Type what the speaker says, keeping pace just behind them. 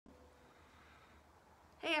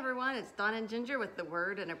Hey everyone, it's Dawn and Ginger with the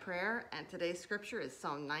Word and a Prayer, and today's scripture is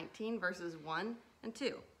Psalm 19 verses 1 and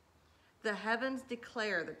 2. The heavens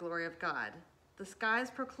declare the glory of God. The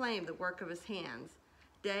skies proclaim the work of his hands.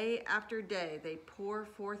 Day after day they pour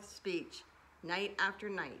forth speech. Night after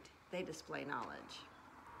night they display knowledge.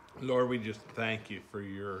 Lord, we just thank you for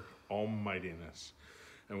your almightiness.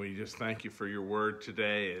 And we just thank you for your word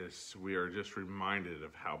today as we are just reminded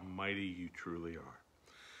of how mighty you truly are.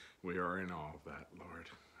 We are in awe of that, Lord.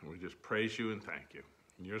 And we just praise you and thank you.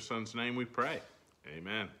 In your son's name we pray.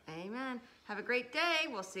 Amen. Amen. Have a great day.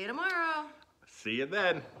 We'll see you tomorrow. See you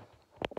then.